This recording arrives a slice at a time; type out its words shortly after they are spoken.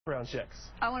background checks.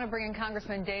 I want to bring in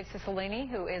Congressman Dave Cicilline,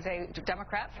 who is a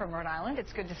Democrat from Rhode Island.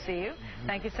 It's good to see you.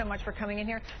 Thank you so much for coming in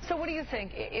here. So what do you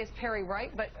think? Is Perry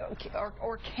right,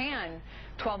 or can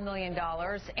 $12 million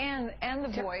and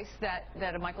the voice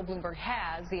that Michael Bloomberg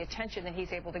has, the attention that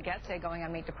he's able to get, say, going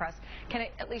on Meet the Press, can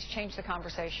it at least change the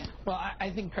conversation? Well,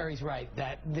 I think Perry's right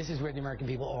that this is where the American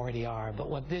people already are.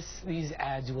 But what these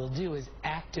ads will do is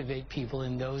activate people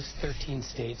in those 13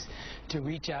 states to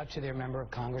reach out to their member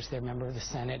of Congress, their member of the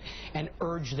Senate, and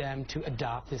urge them to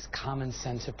adopt this common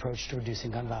sense approach to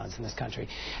reducing gun violence in this country.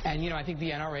 And, you know, I think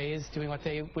the NRA is doing what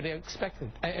they would expect,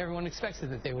 everyone expected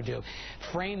that they would do.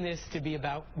 Frame this to be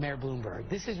about Mayor Bloomberg.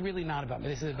 This is really not about me.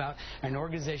 This is about an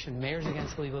organization, Mayors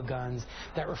Against Illegal Guns,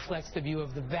 that reflects the view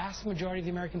of the vast majority of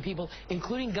the American people,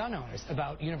 including gun owners,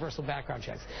 about universal background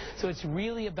checks. So it's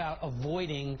really about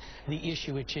avoiding the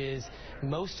issue, which is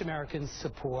most Americans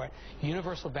support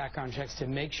universal background checks to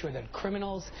make sure that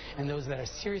criminals and those that are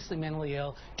seriously mentally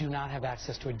ill do not have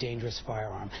access to a dangerous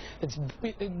firearm. It's,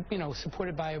 you know,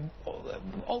 supported by an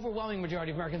overwhelming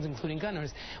majority of Americans, including gun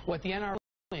owners. What the NRA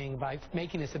by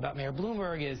making this about Mayor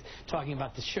Bloomberg is talking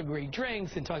about the sugary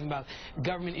drinks and talking about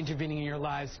government intervening in your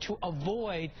lives to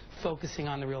avoid focusing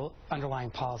on the real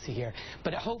underlying policy here.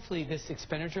 But hopefully this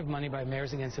expenditure of money by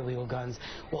Mayors Against Illegal Guns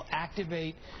will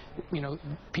activate, you know,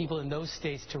 people in those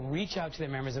states to reach out to their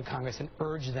members of Congress and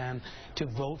urge them to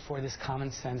vote for this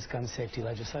common sense gun safety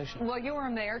legislation. Well, you were a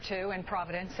mayor too in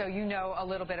Providence, so you know a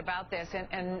little bit about this,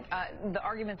 and the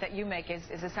argument that you make is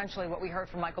essentially what we heard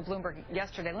from Michael Bloomberg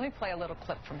yesterday. Let me play a little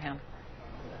clip from him.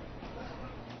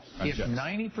 If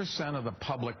 90% of the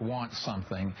public want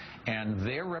something and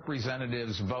their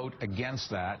representatives vote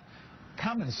against that,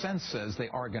 common sense says they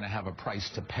are going to have a price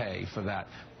to pay for that.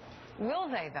 Will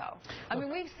they, though? I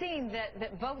mean, we've seen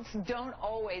that votes don't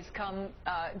always come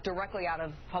directly out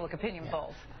of public opinion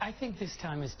polls. I think this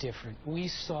time is different. We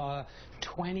saw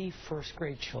 20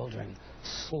 first-grade children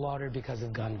slaughtered because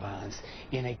of gun violence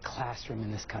in a classroom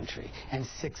in this country, and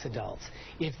 6 adults.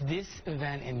 If this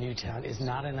event in Newtown is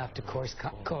not enough to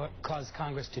cause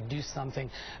Congress to do something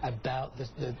about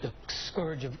the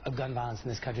scourge of gun violence in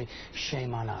this country,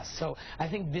 shame on us. So I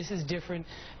think this is different.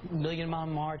 Million Mile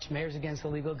March, Mayors Against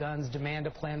Illegal Guns, Demand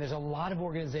a Plan. There's a lot of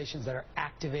organizations that are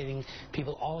activating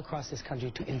people all across this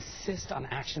country to insist on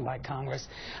action by Congress.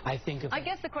 I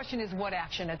guess the question is what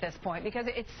action at this point, because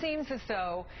it seems as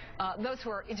though those who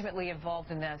are intimately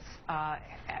involved in this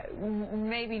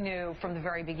maybe knew from the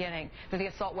very beginning that the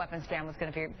assault weapons ban was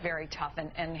going to be very tough,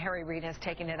 and Harry Reid has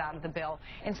taken it out of the bill,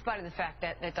 in spite of the fact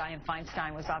that Dianne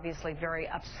Feinstein was obviously very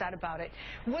upset about it.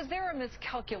 Was there a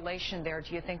miscalculation there,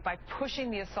 do you think, by pushing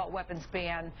the assault weapons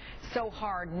ban so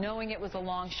hard, knowing it was a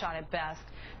long shot at best?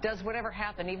 Does whatever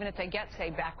happen, even if they get, say,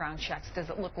 background checks, does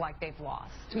it look like they've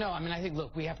lost? No, I mean, I think,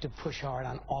 look, we have to push hard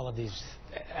on all of these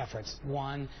efforts.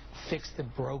 One, fix the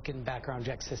broken background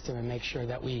check system and make sure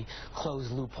that we close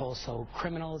loopholes so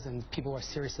criminals and people who are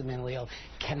seriously mentally ill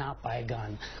cannot buy a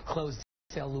gun. Close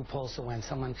sale loophole so when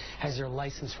someone has their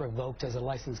license revoked as a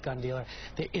licensed gun dealer,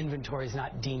 their inventory is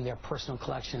not deemed their personal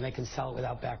collection and they can sell it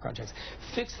without background checks.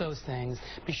 Fix those things.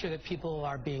 Be sure that people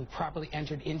are being properly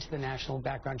entered into the national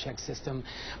background check system.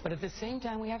 But at the same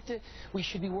time, we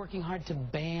should be working hard to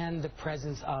ban the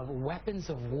presence of weapons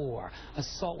of war,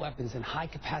 assault weapons, and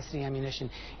high-capacity ammunition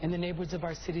in the neighborhoods of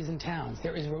our cities and towns.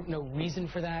 There is no reason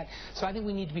for that. So I think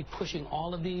we need to be pushing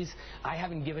all of these. I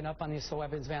haven't given up on the assault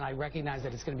weapons ban. I recognize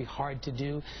that it's going to be hard to do.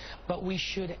 But we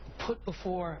should put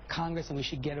before Congress, and we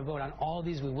should get a vote on all of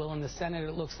these. We will in the Senate,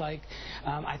 it looks like.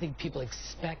 I think people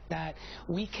expect that.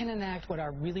 We can enact what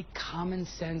are really common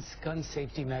sense gun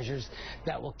safety measures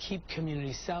that will keep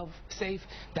communities safe,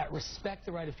 that respect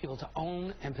the right of people to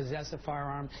own and possess a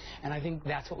firearm, and I think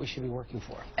that's what we should be working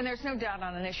for. And there's no doubt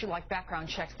on an issue like background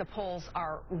checks, the polls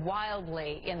are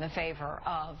wildly in the favor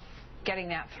of getting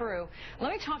that through.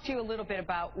 Let me talk to you a little bit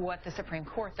about what the Supreme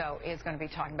Court, though, is going to be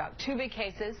talking about. 2 big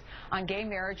cases on gay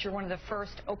marriage. You're one of the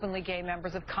first openly gay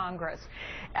members of Congress.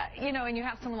 You know, and you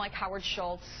have someone like Howard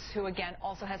Schultz, who, again,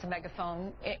 also has a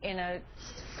megaphone in a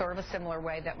sort of a similar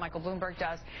way that Michael Bloomberg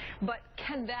does. But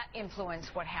can that influence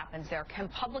what happens there? Can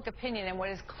public opinion, and what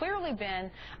has clearly been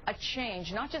a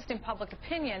change, not just in public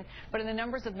opinion, but in the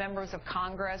numbers of members of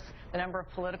Congress, the number of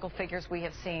political figures we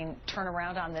have seen turn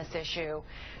around on this issue,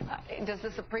 Does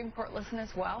the Supreme Court listen as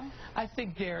well? I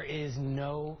think there is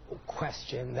no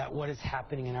question that what is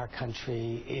happening in our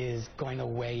country is going to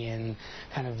weigh in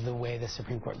kind of the way the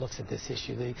Supreme Court looks at this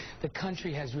issue. The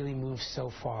country has really moved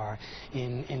so far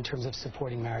in terms of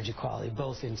supporting marriage equality,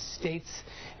 both in states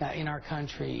in our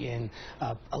country, in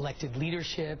elected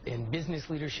leadership, in business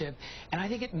leadership, and I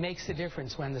think it makes a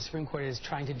difference when the Supreme Court is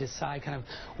trying to decide kind of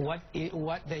what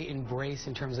they embrace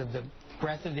in terms of the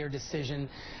breadth of their decision,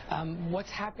 what's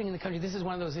happening in the country. This is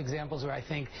one of those examples where I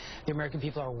think the American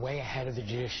people are way ahead of the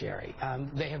judiciary.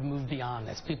 They have moved beyond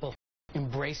this. People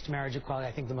embraced marriage equality.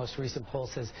 I think the most recent poll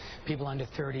says people under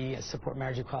 30 support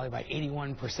marriage equality by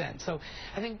 81%. So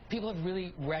I think people have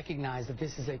really recognized that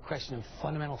this is a question of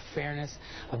fundamental fairness,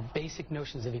 of basic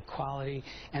notions of equality,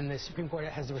 and the Supreme Court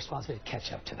has the responsibility to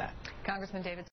catch up to that. Congressman David